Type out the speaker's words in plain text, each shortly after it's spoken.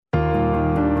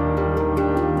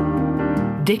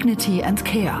Dignity and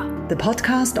Care, the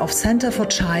podcast of Center for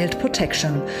Child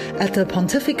Protection at the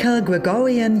Pontifical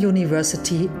Gregorian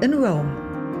University in Rome.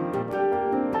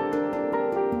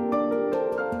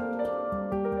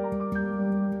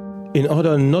 In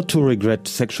order not to regret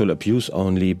sexual abuse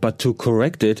only, but to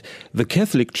correct it, the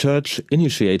Catholic Church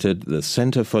initiated the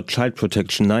Center for Child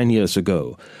Protection 9 years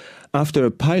ago. After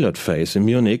a pilot phase in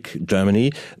Munich,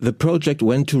 Germany, the project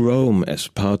went to Rome as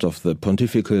part of the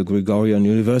Pontifical Gregorian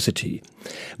University.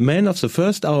 Man of the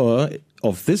first hour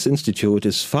of this institute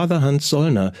is Father Hans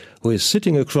Sollner, who is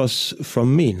sitting across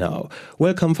from me now.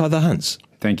 Welcome, Father Hans.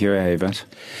 Thank you, Evert.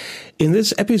 In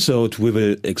this episode, we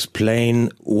will explain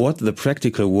what the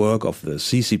practical work of the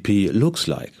CCP looks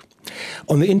like.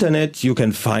 On the internet, you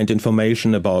can find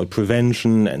information about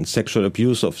prevention and sexual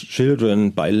abuse of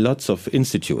children by lots of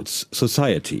institutes,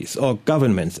 societies, or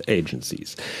government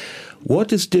agencies.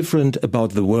 What is different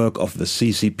about the work of the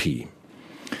CCP?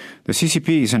 The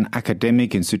CCP is an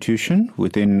academic institution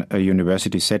within a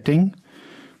university setting.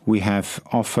 We have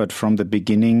offered from the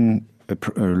beginning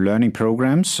learning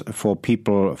programs for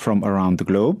people from around the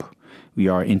globe. We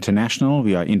are international,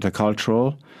 we are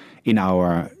intercultural in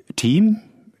our team,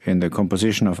 in the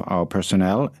composition of our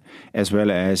personnel, as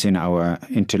well as in our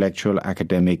intellectual,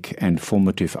 academic and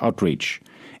formative outreach.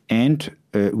 And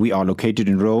we are located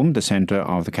in Rome, the center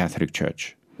of the Catholic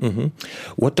Church. Mm-hmm.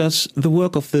 What does the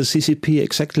work of the CCP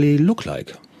exactly look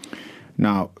like?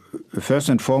 Now, first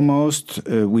and foremost,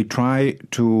 we try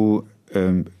to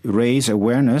raise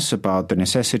awareness about the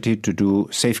necessity to do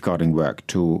safeguarding work,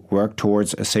 to work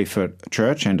towards a safer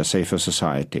church and a safer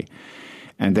society.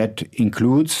 And that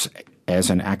includes,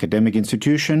 as an academic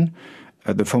institution,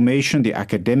 the formation, the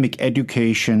academic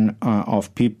education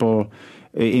of people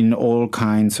in all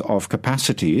kinds of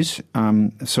capacities.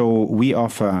 So we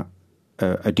offer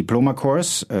a diploma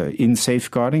course in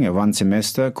safeguarding, a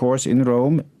one-semester course in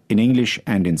Rome, in English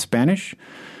and in Spanish.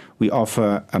 We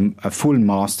offer a full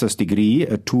master's degree,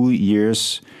 a 2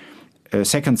 years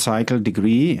second cycle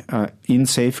degree in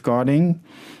safeguarding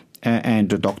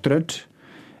and a doctorate,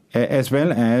 as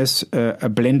well as a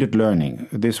blended learning.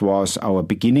 This was our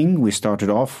beginning. We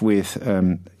started off with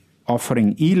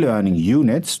offering e-learning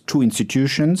units to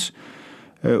institutions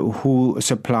who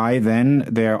supply then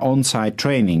their on-site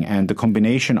training, and the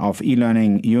combination of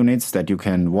e-learning units that you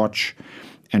can watch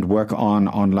and work on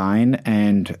online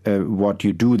and what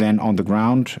you do then on the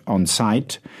ground, on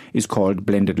site, is called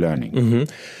blended learning.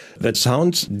 Mm-hmm. That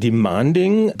sounds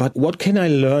demanding, but what can I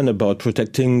learn about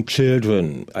protecting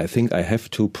children? I think I have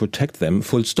to protect them,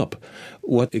 full stop.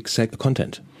 What exact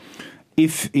content?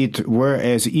 If it were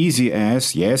as easy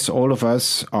as, yes, all of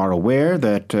us are aware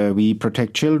that we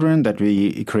protect children, that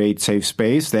we create safe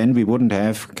space, then we wouldn't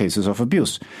have cases of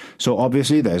abuse. So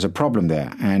obviously there's a problem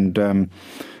there. And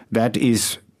that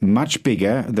is much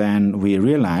bigger than we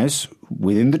realize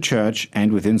within the church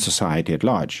and within society at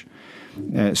large.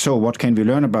 So what can we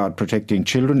learn about protecting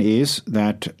children is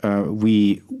that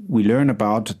we learn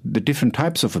about the different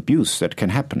types of abuse that can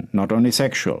happen, not only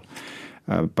sexual,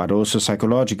 but also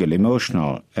psychological,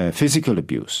 emotional, physical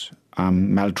abuse,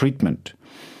 maltreatment.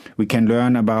 We can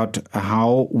learn about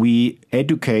how we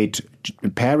educate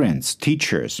parents,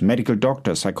 teachers, medical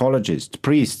doctors, psychologists,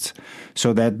 priests,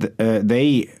 so that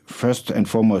they, first and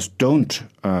foremost, don't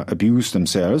abuse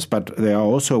themselves, but they are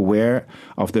also aware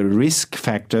of the risk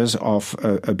factors of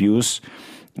abuse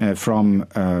from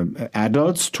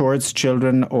adults towards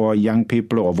children or young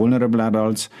people or vulnerable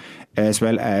adults, as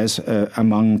well as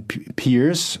among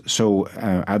peers, so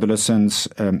adolescents,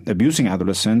 abusing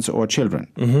adolescents or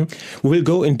children. Mm-hmm. We'll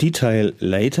go in detail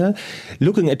later.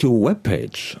 Looking at your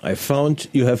webpage, I found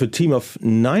you have a team of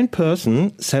 9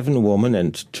 persons, 7 women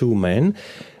and 2 men,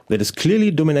 that is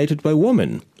clearly dominated by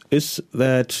women. Is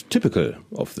that typical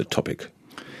of the topic?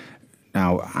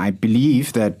 Now, I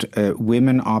believe that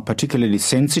women are particularly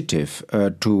sensitive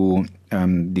to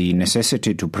the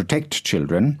necessity to protect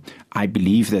children. I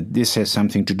believe that this has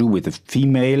something to do with the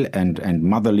female and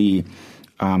motherly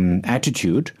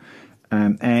attitude.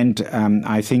 And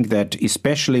I think that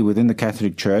especially within the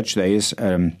Catholic Church, there is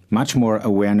much more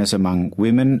awareness among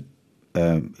women,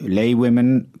 lay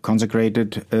women,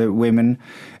 consecrated women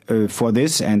for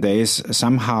this. And there is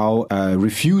somehow a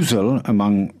refusal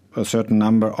among a certain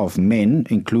number of men,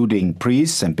 including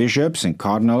priests and bishops and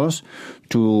cardinals,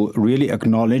 to really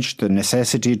acknowledge the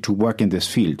necessity to work in this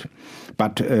field.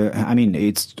 But,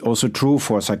 it's also true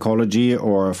for psychology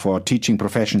or for teaching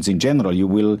professions in general. You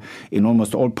will, in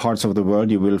almost all parts of the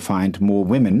world, you will find more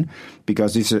women,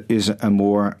 because this is a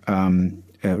more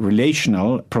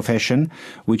relational profession,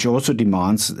 which also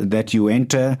demands that you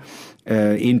enter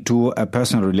into a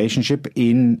personal relationship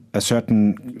in a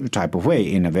certain type of way,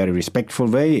 in a very respectful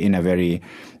way, in a very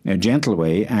gentle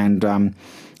way. And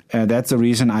that's the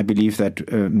reason I believe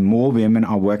that more women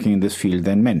are working in this field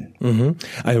than men.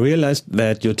 Mm-hmm. I realized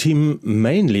that your team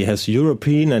mainly has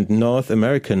European and North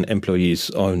American employees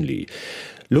only.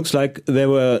 Looks like there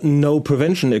were no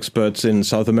prevention experts in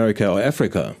South America or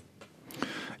Africa.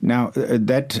 Now,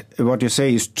 that what you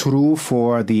say is true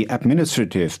for the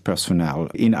administrative personnel.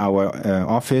 In our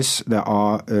office, there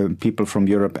are people from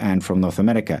Europe and from North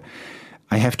America.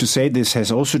 I have to say this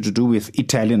has also to do with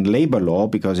Italian labor law,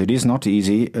 because it is not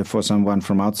easy for someone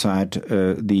from outside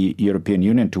the European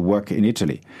Union to work in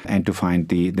Italy and to find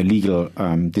the legal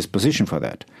disposition for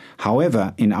that.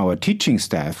 However, in our teaching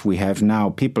staff, we have now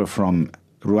people from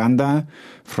Rwanda,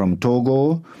 from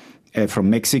Togo, from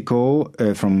Mexico,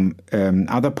 from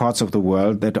other parts of the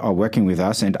world that are working with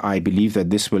us, and I believe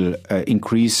that this will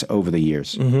increase over the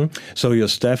years. Mm-hmm. So your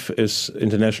staff is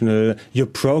international, your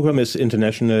program is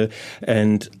international,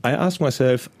 and I ask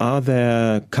myself, are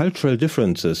there cultural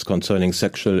differences concerning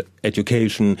sexual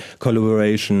education,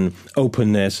 collaboration,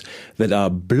 openness that are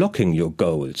blocking your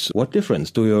goals? What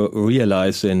difference do you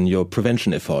realize in your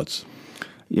prevention efforts?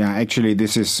 Yeah, actually,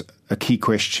 this is a key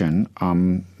question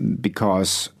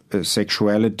because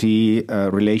sexuality,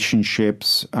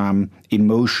 relationships,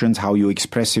 emotions, how you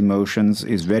express emotions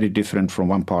is very different from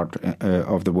one part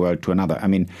of the world to another. I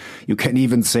mean, you can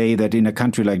even say that in a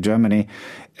country like Germany,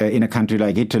 in a country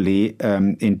like Italy,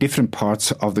 in different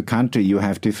parts of the country, you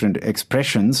have different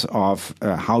expressions of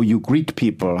how you greet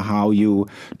people, how you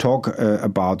talk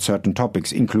about certain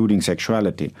topics, including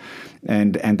sexuality.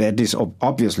 And that is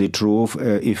obviously true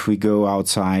if we go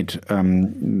outside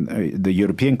the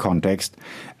European context,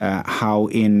 how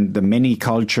in the many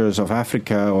cultures of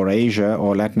Africa or Asia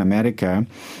or Latin America,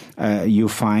 you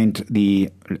find the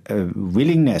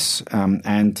willingness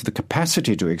and the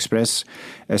capacity to express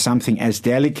something as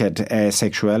delicate as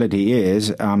sexuality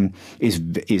is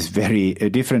very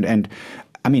different. And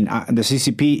I mean, the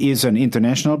CCP is an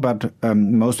international, but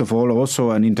most of all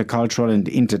also an intercultural and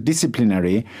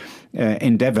interdisciplinary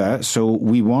endeavor. So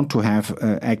we want to have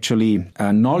actually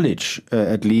knowledge,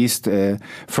 at least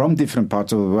from different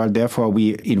parts of the world. Therefore,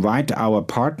 we invite our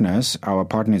partners, our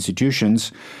partner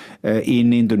institutions,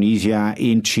 in Indonesia,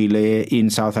 in Chile, in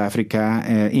South Africa,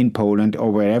 in Poland, or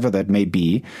wherever that may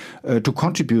be, to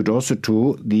contribute also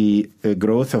to the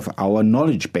growth of our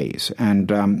knowledge base. And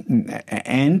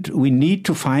we need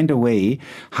to find a way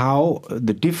how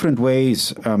the different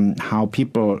ways how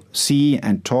people see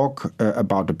and talk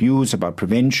about abuse, about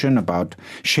prevention, about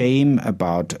shame,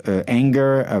 about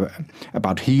anger,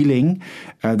 about healing,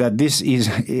 that this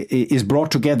is brought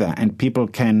together and people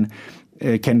can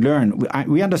learn.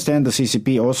 We understand the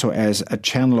CCP also as a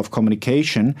channel of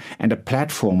communication and a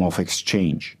platform of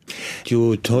exchange.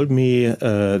 You told me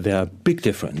there are big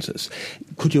differences.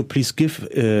 Could you please give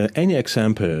any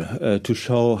example to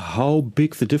show how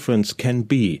big the difference can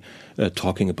be,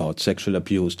 talking about sexual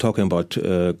abuse, talking about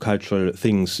cultural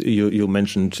things? You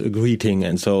mentioned greeting,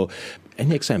 and so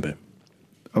any example?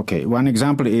 Okay, one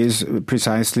example is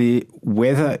precisely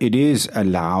whether it is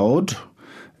allowed,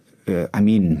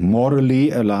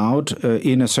 morally allowed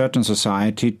in a certain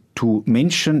society to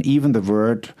mention even the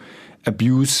word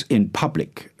abuse in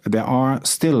public. There are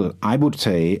still, I would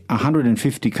say,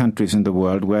 150 countries in the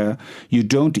world where you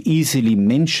don't easily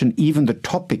mention even the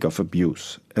topic of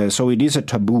abuse. So it is a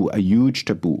taboo, a huge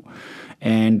taboo.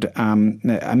 And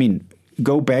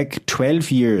go back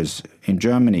 12 years in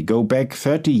Germany, go back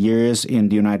 30 years in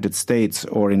the United States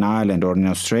or in Ireland or in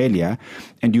Australia,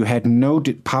 and you had no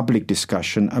public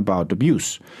discussion about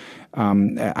abuse.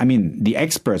 The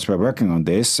experts were working on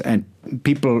this, and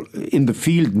people in the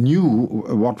field knew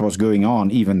what was going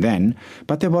on even then,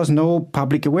 but there was no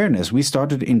public awareness. We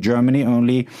started in Germany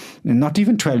only not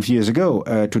even 12 years ago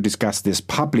to discuss this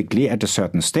publicly at a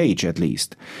certain stage at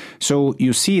least. So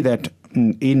you see that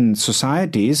in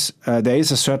societies, there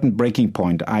is a certain breaking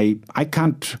point. I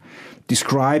can't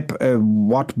describe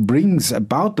what brings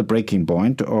about the breaking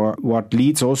point or what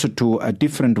leads also to a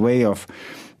different way of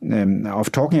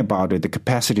talking about it, the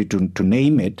capacity to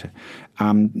name it.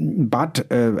 But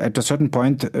at a certain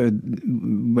point,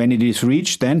 when it is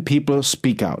reached, then people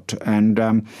speak out. And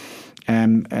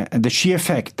the sheer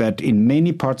fact that in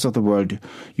many parts of the world,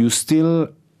 you still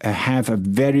have a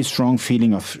very strong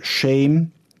feeling of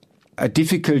shame, a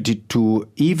difficulty to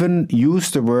even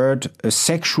use the word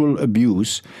sexual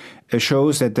abuse,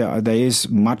 shows that there is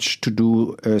much to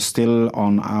do still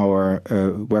on our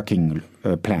working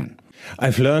plan.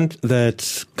 I've learned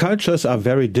that cultures are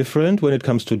very different when it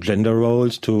comes to gender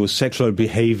roles, to sexual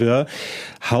behavior.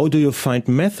 How do you find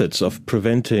methods of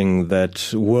preventing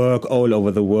that work all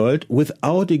over the world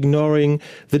without ignoring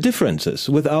the differences,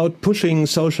 without pushing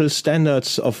social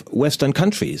standards of Western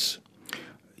countries?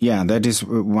 Yeah, that is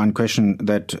one question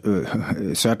that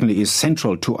certainly is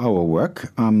central to our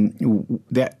work. On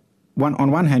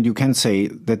one hand, you can say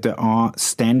that there are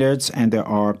standards and there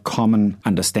are common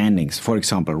understandings. For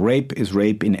example, rape is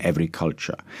rape in every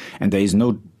culture, and there is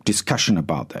no discussion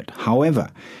about that. However,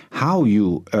 how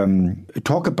you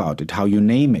talk about it, how you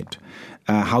name it,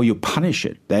 how you punish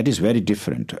it, that is very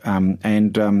different.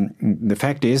 The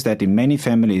fact is that in many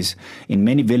families, in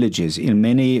many villages, in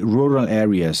many rural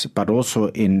areas, but also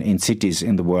in cities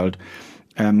in the world,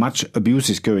 much abuse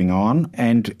is going on,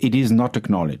 and it is not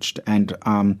acknowledged. And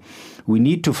we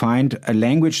need to find a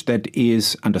language that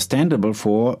is understandable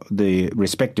for the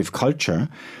respective culture.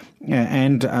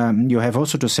 And you have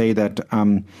also to say that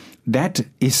that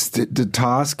is the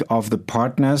task of the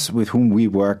partners with whom we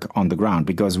work on the ground,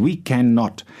 because we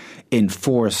cannot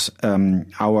enforce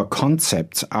our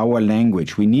concepts, our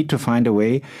language. We need to find a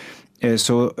way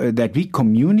so that we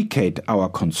communicate our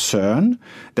concern,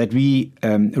 that we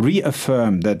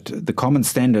reaffirm that the common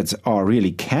standards are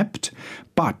really kept,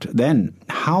 but then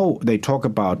how they talk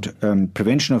about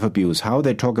prevention of abuse, how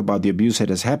they talk about the abuse that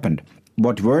has happened,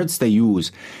 what words they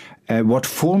use, what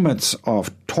formats of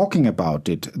talking about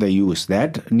it they use,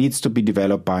 that needs to be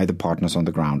developed by the partners on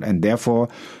the ground. And therefore,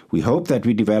 we hope that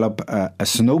we develop a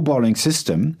snowballing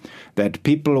system that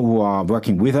people who are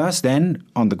working with us then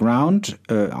on the ground,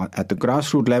 at the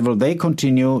grassroots level, they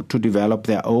continue to develop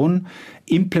their own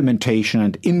implementation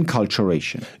and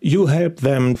inculturation. You help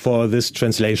them for this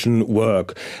translation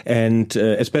work, and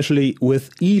especially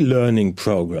with e-learning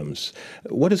programs.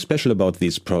 What is special about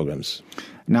these programs?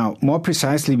 Now, more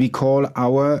precisely, we call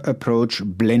our approach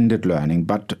blended learning,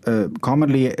 but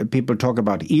commonly people talk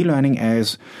about e-learning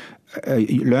as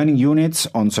learning units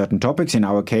on certain topics, in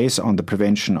our case on the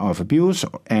prevention of abuse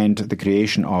and the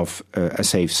creation of a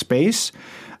safe space.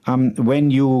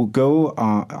 When you go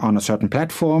on a certain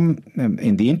platform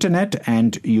in the internet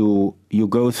and you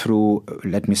go through,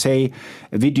 let me say,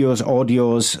 videos,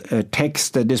 audios,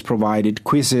 text that is provided,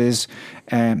 quizzes,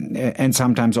 and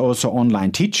sometimes also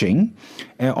online teaching,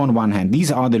 on one hand.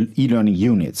 These are the e-learning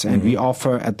units, and we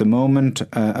offer at the moment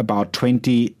about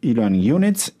 20 e-learning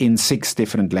units in 6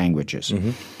 different languages.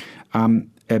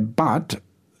 But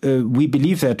we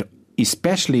believe that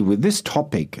especially with this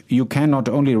topic, you cannot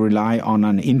only rely on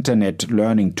an internet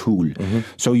learning tool.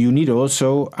 So you need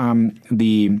also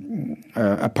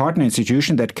a partner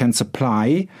institution that can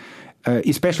supply,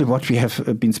 especially what we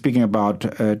have been speaking about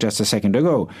just a second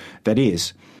ago, that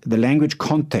is the language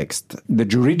context, the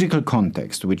juridical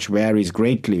context, which varies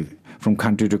greatly from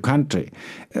country to country,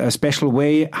 a special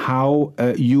way how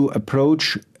you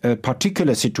approach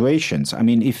particular situations. I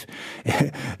mean, if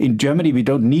in Germany we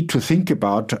don't need to think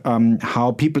about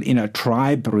how people in a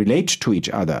tribe relate to each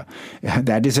other,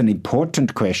 that is an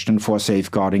important question for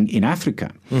safeguarding in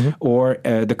Africa. Or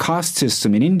the caste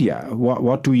system in India.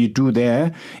 What do you do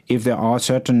there if there are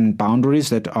certain boundaries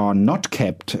that are not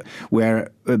kept, where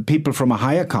people from a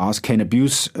higher caste can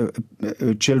abuse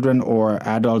children or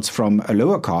adults from a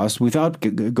lower caste without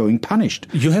going punished?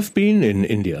 You have been in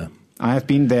India. I have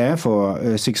been there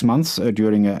for 6 months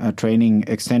during a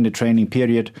extended training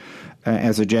period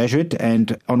as a Jesuit.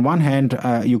 And on one hand,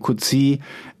 you could see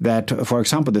that, for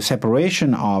example, the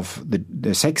separation of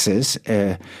the sexes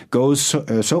goes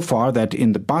so far that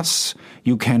in the bus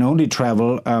you can only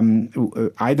travel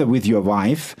either with your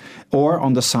wife or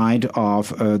on the side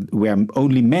of where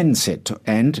only men sit,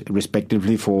 and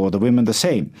respectively for the women the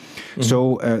same.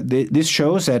 So this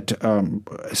shows that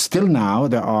still now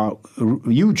there are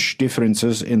huge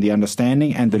differences in the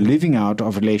understanding and the living out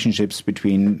of relationships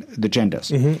between the genders.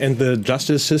 And the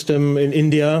justice system in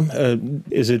India,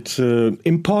 is it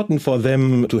important for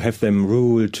them to have them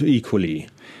ruled equally?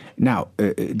 Now,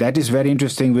 that is very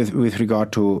interesting with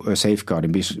regard to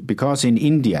safeguarding, because in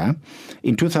India,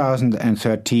 in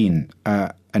 2013,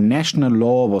 a national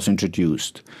law was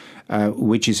introduced,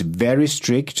 which is very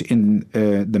strict in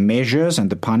the measures and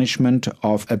the punishment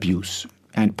of abuse.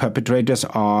 And perpetrators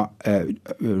are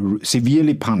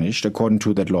severely punished according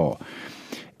to that law.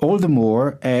 All the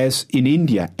more as in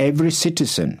India, every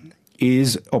citizen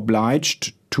is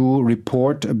obliged to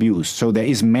report abuse. So there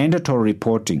is mandatory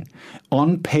reporting.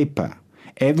 On paper,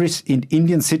 every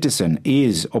Indian citizen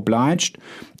is obliged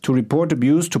to report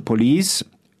abuse to police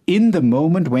in the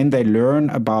moment when they learn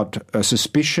about a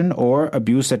suspicion or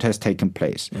abuse that has taken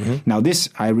place. Now this,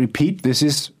 I repeat, this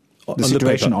is the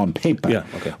situation on paper. Yeah,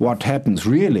 okay. What happens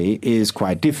really is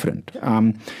quite different.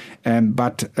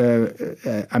 But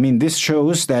this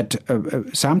shows that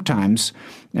sometimes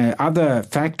other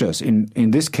factors,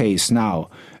 in this case now,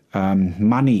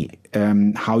 money,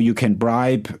 how you can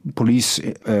bribe police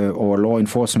or law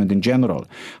enforcement in general,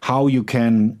 how you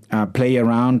can play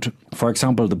around, for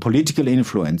example, the political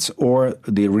influence or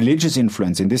the religious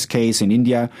influence, in this case in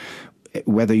India,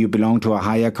 whether you belong to a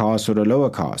higher caste or a lower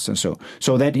caste. And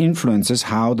so that influences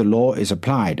how the law is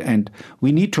applied. And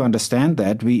we need to understand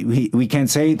that. We can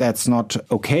say that's not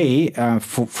okay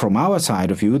from our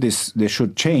side of view. This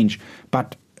should change.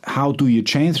 But how do you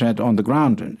change that on the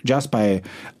ground? Just by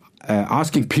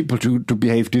asking people to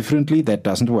behave differently, that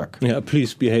doesn't work. Yeah,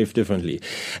 please behave differently.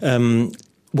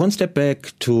 One step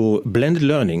back to blended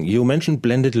learning. You mentioned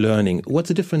blended learning. What's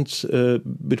the difference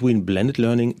between blended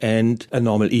learning and a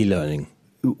normal e-learning?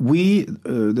 We,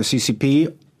 the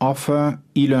CCP, offer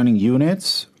e-learning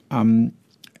units,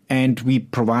 and we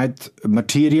provide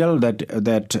material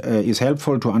that is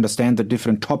helpful to understand the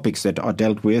different topics that are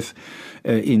dealt with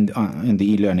in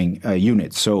the e-learning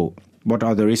units. So, what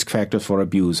are the risk factors for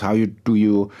abuse? How do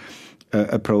you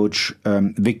approach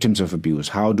victims of abuse?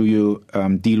 How do you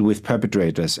deal with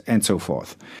perpetrators, and so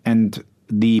forth? And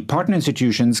the partner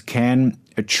institutions can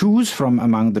choose from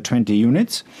among the 20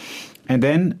 units, and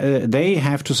then they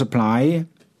have to supply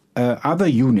other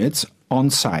units on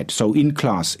site, so in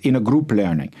class, in a group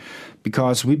learning,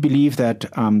 because we believe that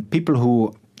people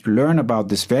who learn about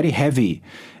this very heavy,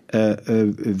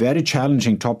 very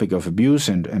challenging topic of abuse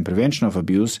and prevention of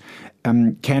abuse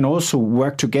can also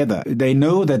work together. They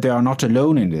know that they are not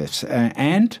alone in this.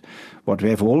 And what we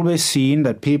have always seen,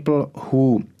 that people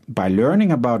who, by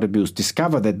learning about abuse,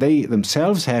 discover that they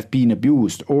themselves have been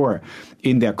abused, or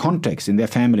in their context, in their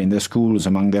family, in their schools,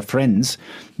 among their friends,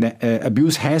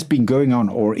 abuse has been going on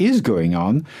or is going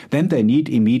on, then they need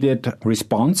immediate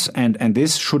response, and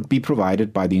this should be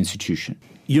provided by the institution.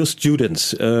 Your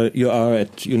students, you are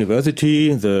at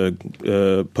university, the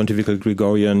Pontifical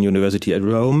Gregorian University at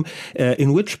Rome.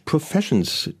 In which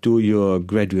professions do your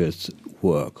graduates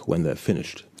work when they're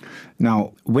finished?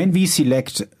 Now, when we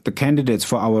select the candidates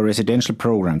for our residential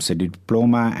programs, the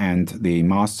diploma and the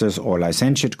master's or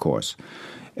licentiate course,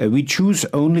 we choose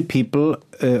only people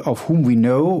of whom we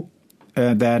know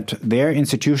that their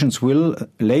institutions will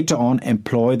later on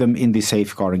employ them in the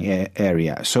safeguarding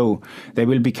area. So they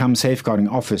will become safeguarding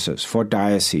officers for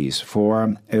dioceses,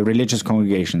 for religious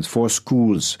congregations, for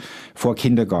schools, for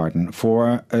kindergarten,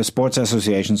 for sports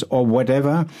associations, or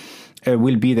whatever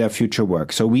will be their future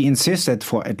work. So we insist that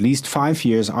for at least 5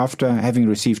 years after having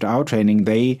received our training,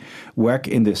 they work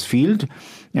in this field.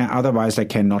 Otherwise, they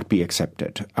cannot be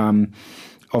accepted.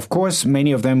 Of course,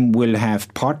 many of them will have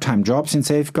part-time jobs in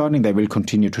safeguarding. They will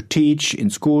continue to teach in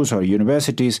schools or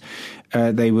universities.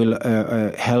 They will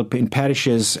help in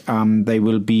parishes. They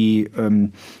will be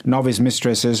novice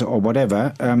mistresses or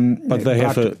whatever. But they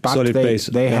have a solid base.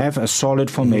 They have a solid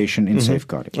formation in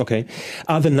safeguarding. Okay.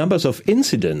 Are the numbers of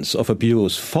incidents of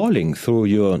abuse falling through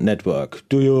your network?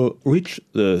 Do you reach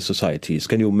the societies?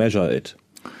 Can you measure it?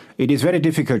 It is very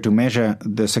difficult to measure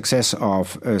the success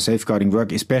of safeguarding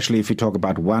work, especially if you talk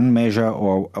about one measure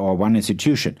or one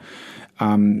institution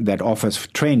that offers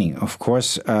training. Of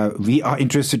course, we are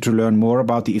interested to learn more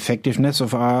about the effectiveness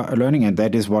of our learning, and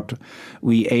that is what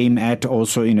we aim at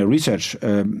also in a research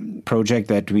project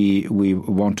that we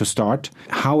want to start.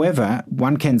 However,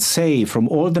 one can say from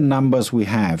all the numbers we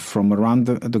have from around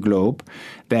the globe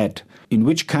that in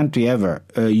which country ever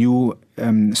you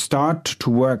start to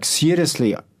work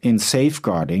seriously in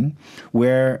safeguarding,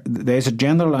 where there's a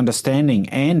general understanding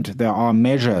and there are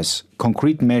measures,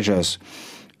 concrete measures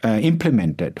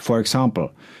implemented. For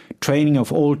example, training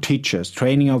of all teachers,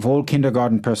 training of all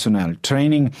kindergarten personnel,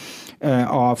 training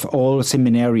of all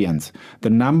seminarians. The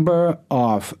number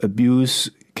of abuse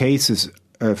cases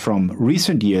from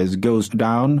recent years goes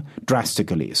down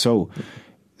drastically. So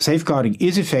safeguarding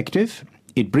is effective.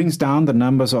 It brings down the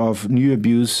numbers of new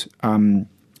abuse,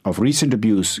 of recent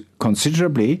abuse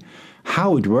considerably.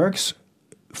 How it works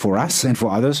for us and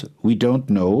for others, we don't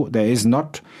know. There is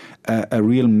not a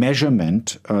real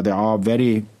measurement. There are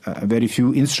very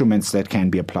few instruments that can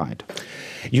be applied.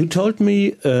 You told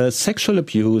me sexual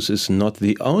abuse is not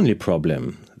the only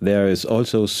problem. There is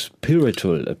also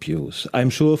spiritual abuse. I'm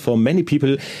sure for many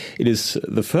people it is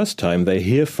the first time they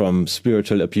hear from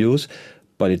spiritual abuse,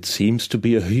 but it seems to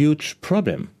be a huge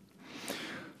problem.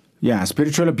 Yeah,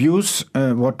 spiritual abuse,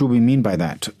 what do we mean by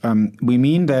that? We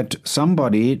mean that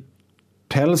somebody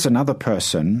tells another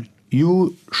person,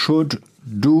 you should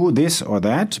do this or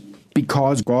that,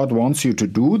 because God wants you to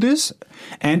do this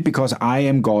and because I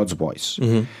am God's voice.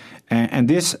 Mm-hmm. And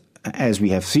this, as we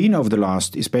have seen over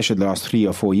especially the last 3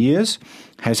 or 4 years,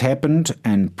 has happened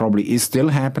and probably is still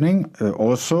happening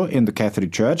also in the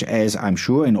Catholic Church, as I'm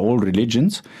sure in all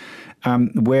religions,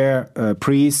 where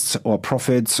priests or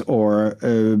prophets or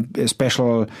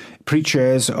special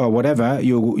preachers or whatever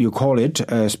you call it,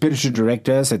 spiritual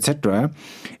directors, etc.,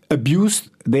 abuse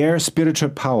their spiritual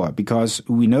power, because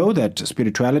we know that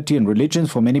spirituality and religion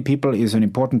for many people is an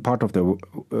important part of their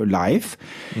life,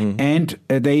 and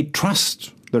they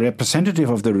trust the representative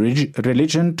of the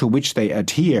religion to which they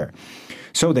adhere.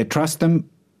 So they trust them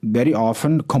very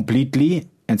often completely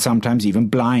and sometimes even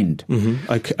blind.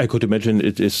 Mm-hmm. I could imagine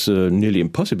it is nearly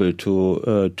impossible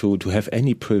to have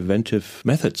any preventive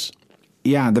methods.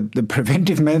 Yeah, the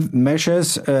preventive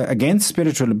measures against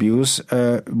spiritual abuse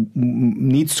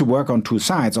needs to work on two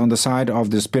sides. On the side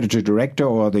of the spiritual director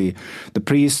or the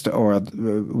priest or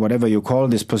whatever you call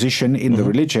this position in the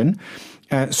religion,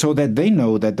 so that they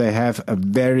know that they have a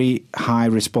very high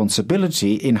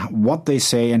responsibility in what they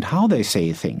say and how they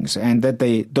say things, and that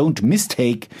they don't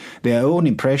mistake their own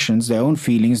impressions, their own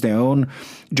feelings, their own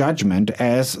judgment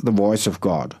as the voice of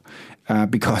God.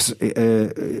 Because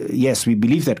yes, we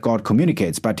believe that God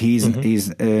communicates, but He's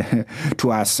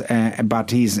to us,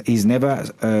 but He's never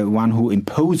one who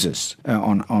imposes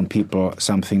on people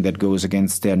something that goes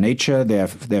against their nature, their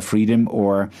freedom,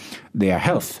 or their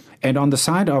health. And on the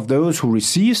side of those who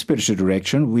receive spiritual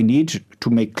direction, we need to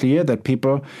make clear that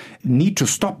people need to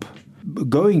stop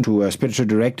going to a spiritual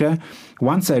director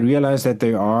once they realize that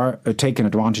they are taken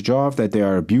advantage of, that they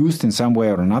are abused in some way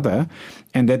or another,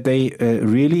 and that they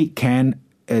really can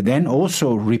then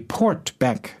also report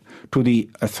back to the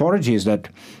authorities that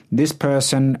this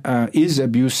person is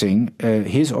abusing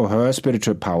his or her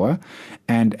spiritual power,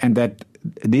 and that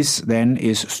this then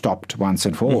is stopped once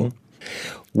and for all.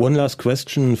 One last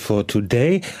question for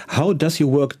today. How does your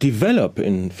work develop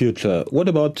in future? What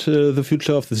about the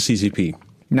future of the CCP?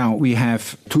 Now, we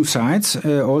have two sides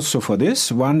also for this.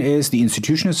 One is the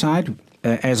institutional side.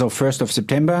 As of 1st of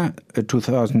September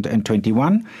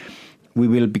 2021, we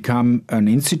will become an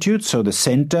institute. So the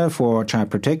Center for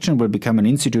Child Protection will become an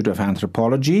institute of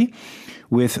anthropology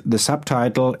with the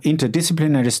subtitle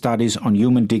Interdisciplinary Studies on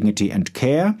Human Dignity and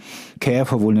Care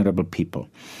for Vulnerable People.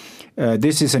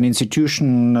 This is an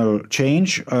institutional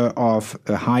change of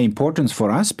high importance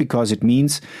for us, because it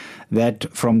means that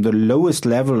from the lowest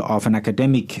level of an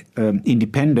academic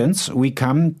independence, we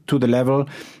come to the level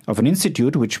of an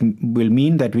institute, which will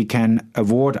mean that we can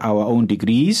award our own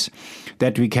degrees,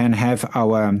 that we can have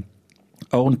our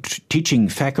own teaching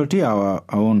faculty, our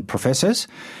own professors,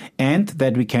 and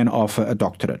that we can offer a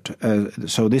doctorate.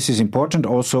 So this is important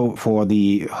also for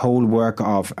the whole work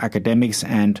of academics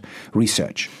and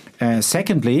research.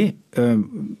 Secondly,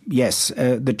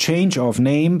 the change of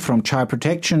name from child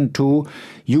protection to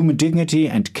human dignity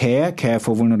and care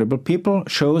for vulnerable people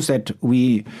shows that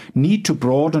we need to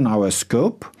broaden our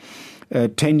scope.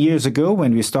 10 years ago,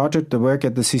 when we started the work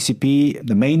at the CCP,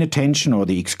 the main attention or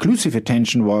the exclusive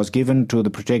attention was given to the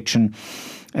protection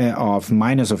of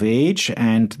minors of age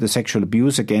and the sexual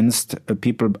abuse against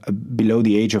people below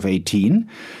the age of 18.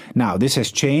 Now, this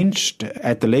has changed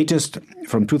at the latest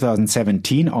from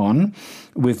 2017 on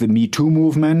with the Me Too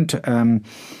movement,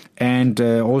 and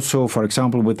also, for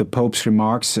example, with the Pope's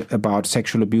remarks about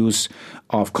sexual abuse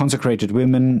of consecrated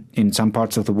women in some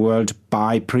parts of the world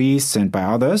by priests and by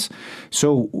others.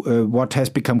 So what has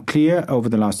become clear over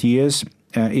the last years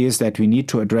is that we need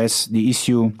to address the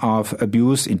issue of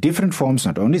abuse in different forms,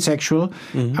 not only sexual,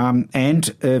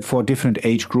 and for different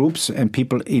age groups and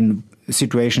people in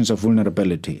situations of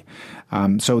vulnerability.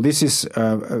 So this is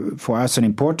for us an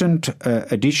important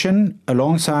addition,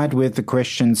 alongside with the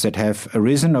questions that have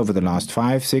arisen over the last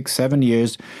 5, 6, 7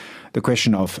 years, the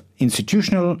question of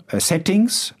institutional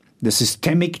settings, the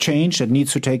systemic change that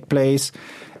needs to take place.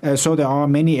 So there are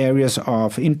many areas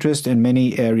of interest and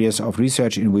many areas of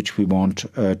research in which we want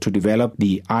to develop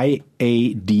the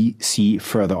IADC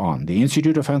further on, the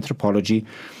Institute of Anthropology,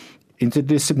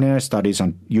 Interdisciplinary Studies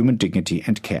on Human Dignity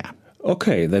and Care.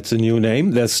 Okay, that's a new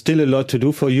name. There's still a lot to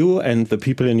do for you and the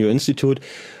people in your institute.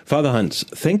 Father Hans,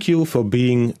 thank you for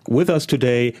being with us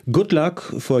today. Good luck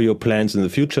for your plans in the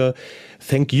future.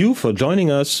 Thank you for joining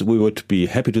us. We would be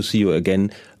happy to see you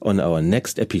again on our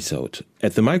next episode.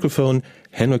 At the microphone,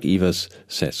 Henrik Evers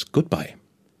says goodbye.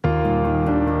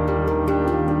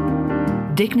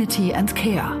 Dignity and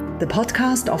Care, the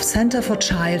podcast of Center for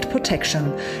Child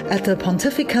Protection at the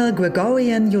Pontifical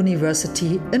Gregorian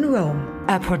University in Rome.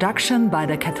 A production by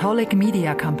the Catholic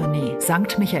Media Company, St.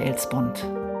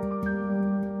 Michaelsbund.